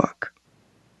of the book.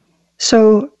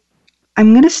 So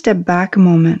I'm going to step back a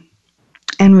moment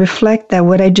and reflect that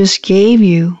what I just gave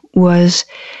you was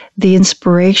the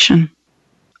inspiration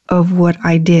of what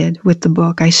I did with the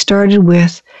book. I started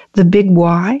with the big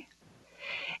why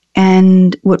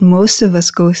and what most of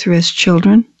us go through as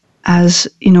children, as,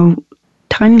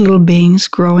 tiny little beings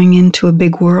growing into a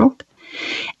big world,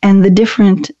 and the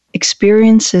different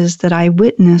experiences that I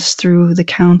witnessed through the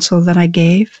counsel that I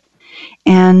gave,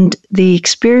 and the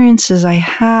experiences I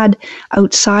had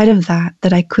outside of that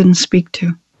I couldn't speak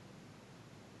to.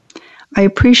 I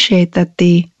appreciate that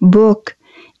the book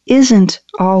isn't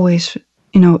always,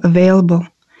 available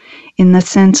in the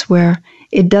sense where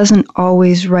it doesn't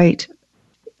always right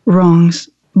wrongs,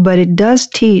 but it does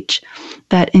teach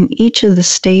that in each of the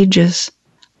stages,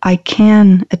 I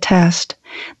can attest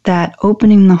that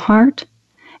opening the heart,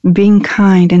 being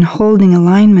kind, and holding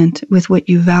alignment with what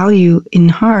you value in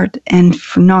heart, and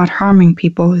for not harming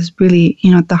people is really,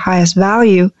 the highest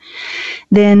value,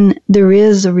 then there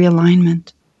is a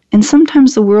realignment. And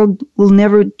sometimes the world will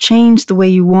never change the way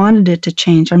you wanted it to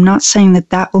change. I'm not saying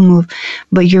that will move,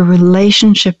 but your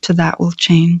relationship to that will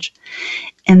change.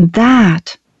 And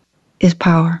that is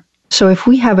power. So if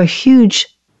we have a huge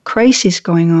crisis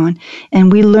going on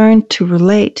and we learn to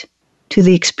relate to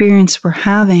the experience we're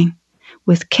having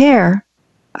with care,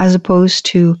 as opposed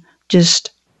to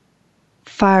just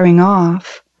firing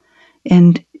off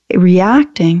and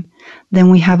reacting, then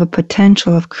we have a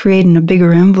potential of creating a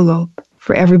bigger envelope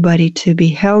for everybody to be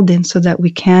held in, so that we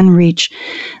can reach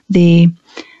the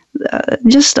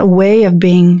just a way of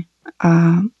being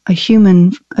a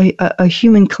human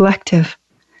collective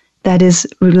that is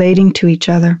relating to each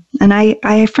other. And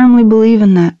I firmly believe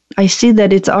in that. I see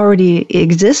that it's already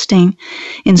existing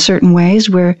in certain ways,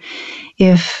 where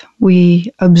if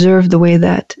we observe the way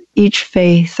that each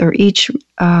faith or each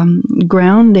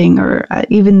grounding, or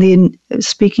even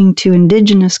speaking to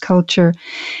indigenous culture,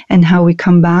 and how we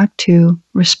come back to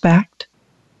respect,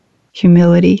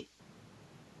 humility,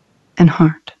 and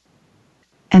heart.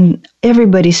 And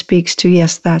everybody speaks to,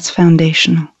 yes, that's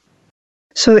foundational.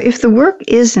 So if the work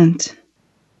isn't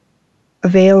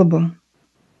available,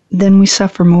 then we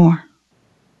suffer more.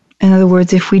 In other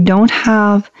words, if we don't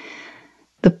have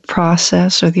the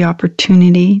process or the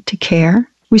opportunity to care,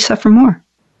 we suffer more.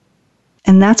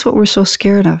 And that's what we're so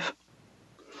scared of.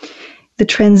 The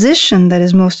transition that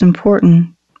is most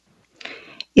important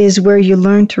is where you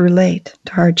learn to relate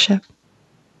to hardship,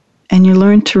 and you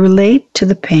learn to relate to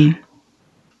the pain.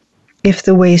 If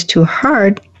the way is too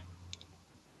hard,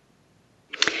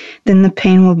 then the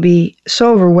pain will be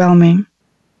so overwhelming.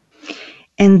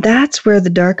 And that's where the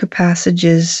darker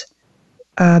passages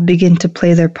begin to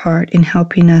play their part in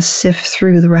helping us sift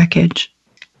through the wreckage.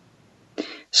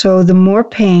 So the more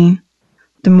pain,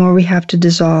 the more we have to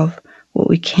dissolve what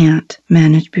we can't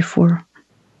manage before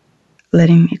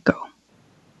letting it go.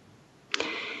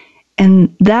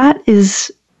 And that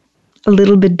is a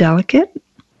little bit delicate,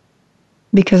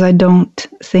 because I don't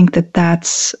think that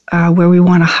that's where we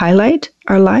want to highlight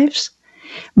our lives,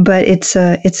 but it's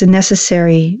a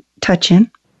necessary touch-in.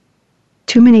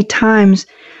 Too many times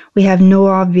we have no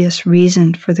obvious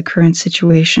reason for the current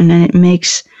situation, and it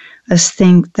makes us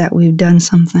think that we've done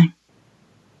something.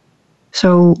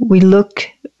 So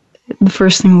the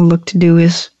first thing we'll look to do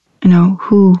is,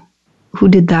 who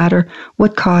did that, or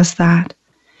what caused that?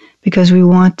 Because we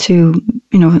want to,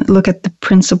 look at the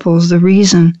principles, the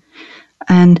reason,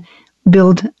 and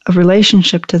build a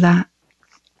relationship to that.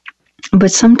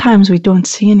 But sometimes we don't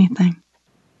see anything.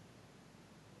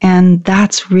 And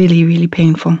that's really, really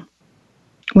painful.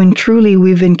 When truly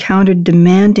we've encountered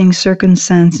demanding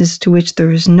circumstances to which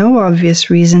there is no obvious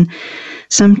reason,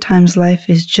 sometimes life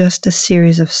is just a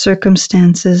series of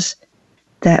circumstances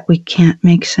that we can't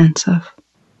make sense of.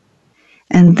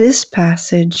 And this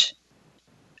passage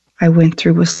I went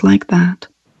through was like that.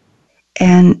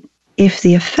 And if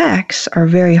the effects are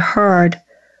very hard,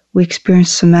 we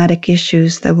experience somatic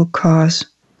issues that will cause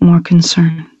more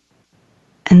concern.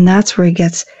 And that's where it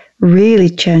gets really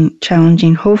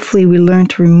challenging. Hopefully we learn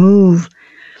to remove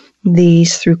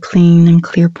these through clean and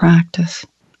clear practice.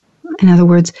 In other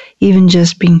words, even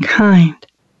just being kind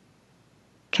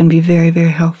can be very,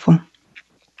 very helpful.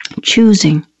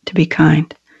 Choosing to be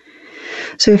kind.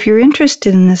 So if you're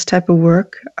interested in this type of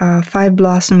work, Five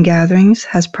Blossom Gatherings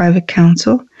has private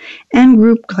counsel and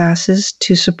group classes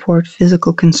to support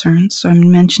physical concerns. So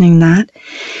I'm mentioning that.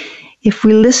 If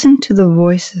we listen to the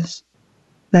voices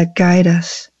that guide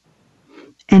us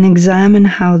and examine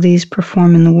how these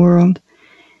perform in the world,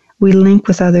 we link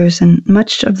with others, and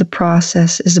much of the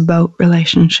process is about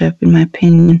relationship, in my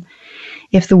opinion.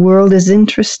 If the world is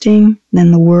interesting,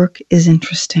 then the work is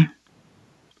interesting.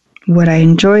 What I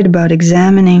enjoyed about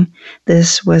examining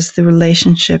this was the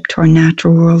relationship to our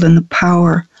natural world and the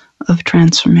power of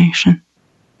transformation.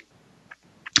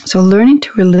 So learning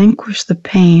to relinquish the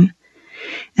pain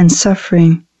and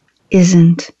suffering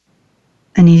isn't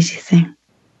an easy thing.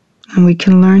 And we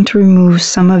can learn to remove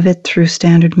some of it through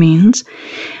standard means,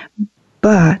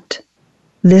 but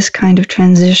this kind of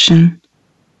transition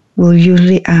will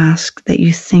usually ask that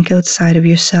you think outside of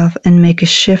yourself and make a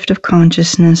shift of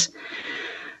consciousness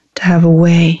to have a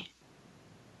way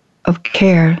of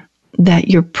care that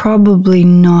you're probably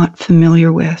not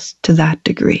familiar with to that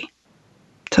degree.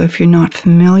 So if you're not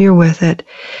familiar with it,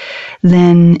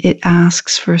 then it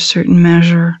asks for a certain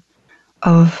measure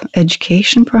of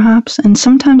education, perhaps, and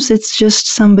sometimes it's just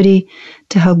somebody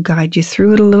to help guide you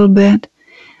through it a little bit,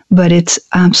 but it's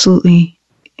absolutely,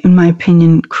 in my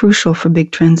opinion, crucial for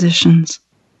big transitions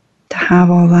to have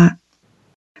all that.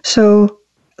 So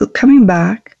coming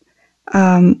back,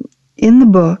 in the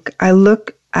book, I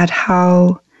look at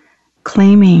how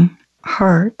claiming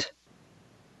heart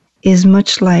is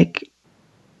much like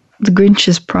the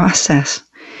Grinch's process.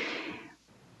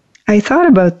 I thought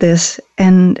about this,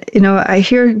 and I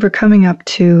hear we're coming up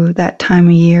to that time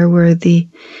of year where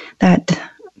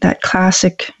that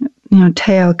classic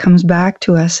tale comes back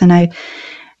to us, and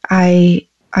I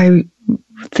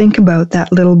think about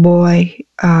that little boy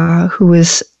who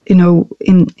was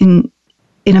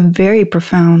in a very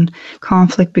profound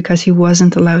conflict because he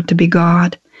wasn't allowed to be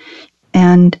God.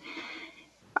 And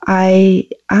I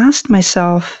asked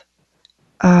myself,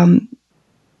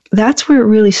 that's where it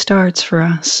really starts for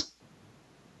us,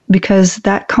 because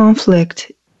that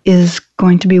conflict is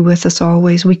going to be with us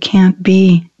always. We can't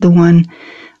be the one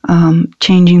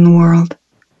changing the world,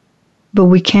 but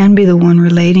we can be the one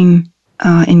relating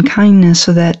in kindness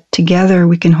so that together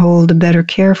we can hold a better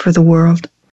care for the world.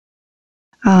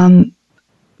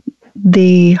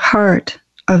 The heart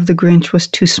of the Grinch was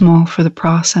too small for the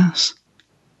process.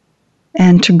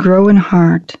 And to grow in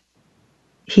heart,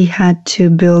 he had to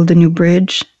build a new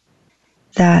bridge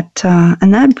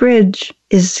and that bridge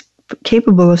is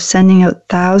capable of sending out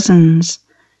thousands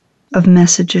of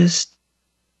messages.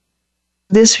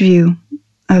 This view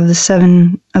of the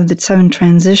seven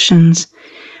transitions,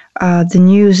 the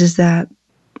news is that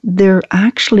there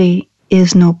actually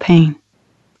is no pain.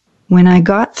 When I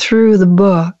got through the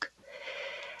book,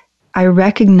 I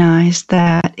recognized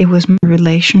that it was my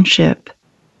relationship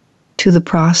to the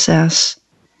process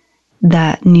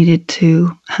that needed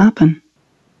to happen.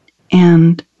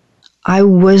 And I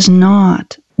was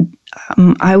not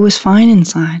I was fine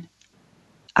inside.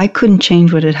 I couldn't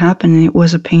change what had happened, and it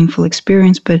was a painful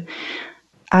experience, but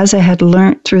as I had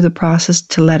learned through the process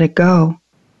to let it go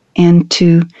and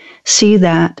to see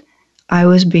that I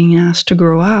was being asked to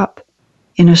grow up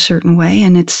in a certain way,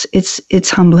 and it's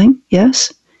humbling,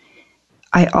 yes.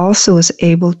 I also was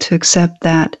able to accept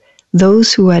that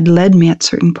those who had led me at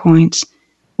certain points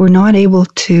were not able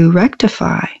to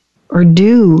rectify or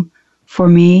do for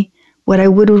me what I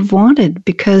would have wanted,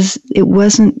 because it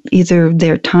wasn't either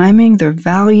their timing, their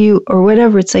value, or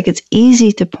whatever. It's like it's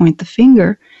easy to point the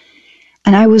finger.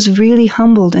 And I was really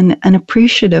humbled and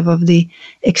appreciative of the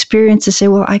experience to say,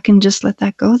 well, I can just let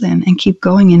that go then and keep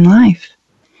going in life.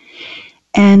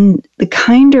 And the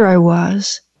kinder I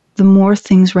was, the more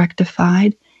things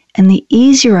rectified, and the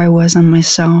easier I was on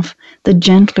myself, the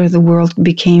gentler the world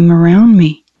became around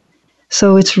me.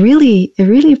 So it's really a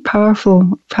really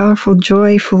powerful,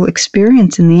 joyful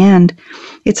experience in the end.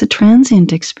 It's a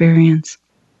transient experience.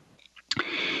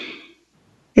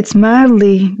 It's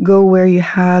madly go where you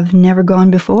have never gone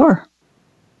before.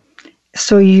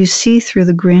 So you see through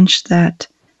the Grinch that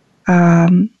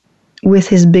with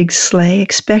his big sleigh,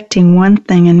 expecting one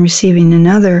thing and receiving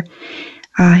another,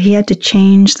 he had to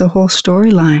change the whole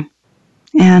storyline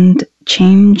and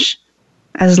change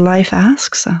as life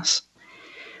asks us.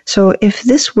 So if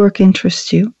this work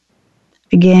interests you,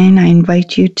 again, I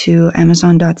invite you to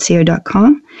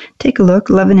amazon.ca.com. Take a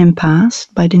look, Love and Impasse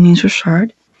by Denise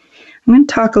Richard. I'm going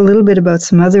to talk a little bit about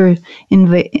some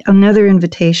another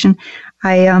invitation.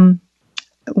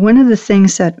 One of the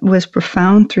things that was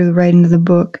profound through the writing of the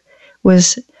book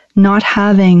was not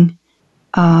having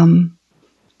the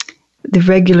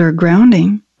regular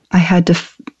grounding. I had to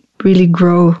really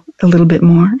grow a little bit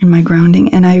more in my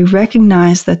grounding, and I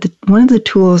recognized that one of the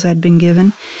tools I'd been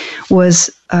given was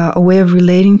a way of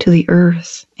relating to the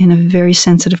earth in a very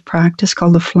sensitive practice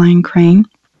called the flying crane.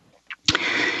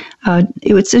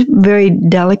 It was a very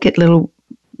delicate little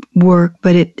work,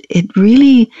 but it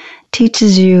really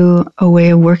teaches you a way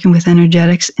of working with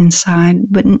energetics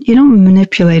inside, but you don't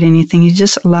manipulate anything. You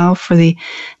just allow for the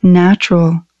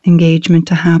natural engagement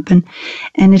to happen,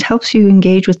 and it helps you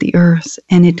engage with the earth,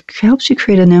 and it helps you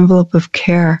create an envelope of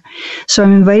care. So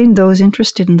I'm inviting those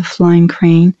interested in the flying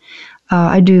crane.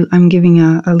 I'm giving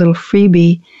a little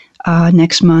freebie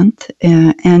next month,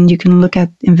 and you can look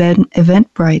at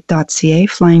eventbrite.ca,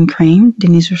 Flying Crane,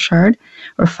 Denise Richard,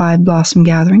 or 5 Blossom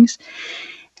Gatherings,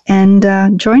 and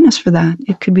join us for that.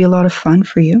 It could be a lot of fun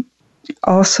for you.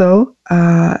 Also,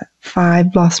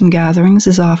 5 Blossom Gatherings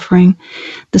is offering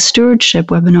the Stewardship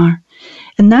webinar,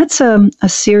 and that's a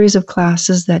series of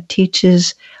classes that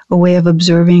teaches a way of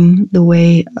observing the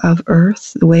way of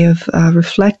Earth, the way of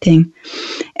reflecting.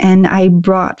 And I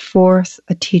brought forth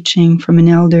a teaching from an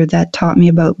elder that taught me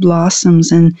about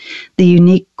blossoms and the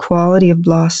unique quality of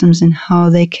blossoms and how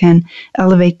they can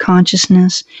elevate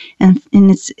consciousness. And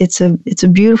it's a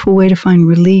beautiful way to find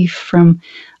relief from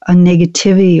a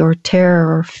negativity or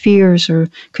terror or fears or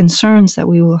concerns that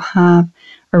we will have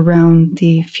around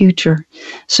the future.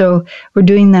 So we're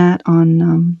doing that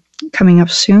on coming up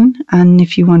soon, and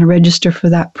if you want to register for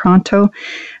that pronto,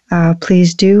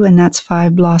 please do, and that's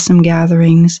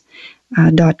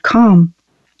 5blossomgatherings.com.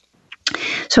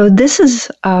 So this has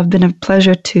been a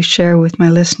pleasure to share with my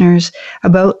listeners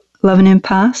about Love and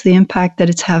Impasse. The impact that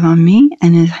it's had on me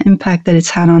and the impact that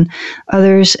it's had on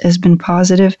others has been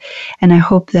positive, and I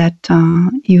hope that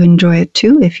you enjoy it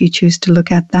too if you choose to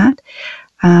look at that.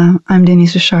 I'm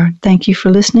Denise Richard. Thank you for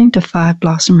listening to 5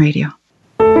 Blossom Radio.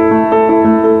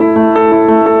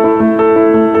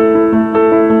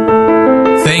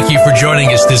 Thank you for joining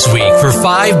us this week for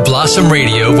 5 Blossom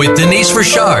Radio with Denise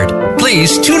Richard.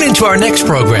 Please tune into our next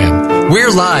program.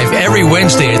 We're live every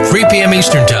Wednesday at 3 p.m.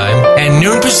 Eastern Time and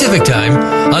noon Pacific Time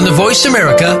on the Voice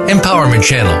America Empowerment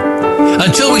Channel.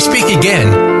 Until we speak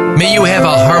again, may you have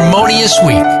a harmonious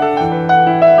week.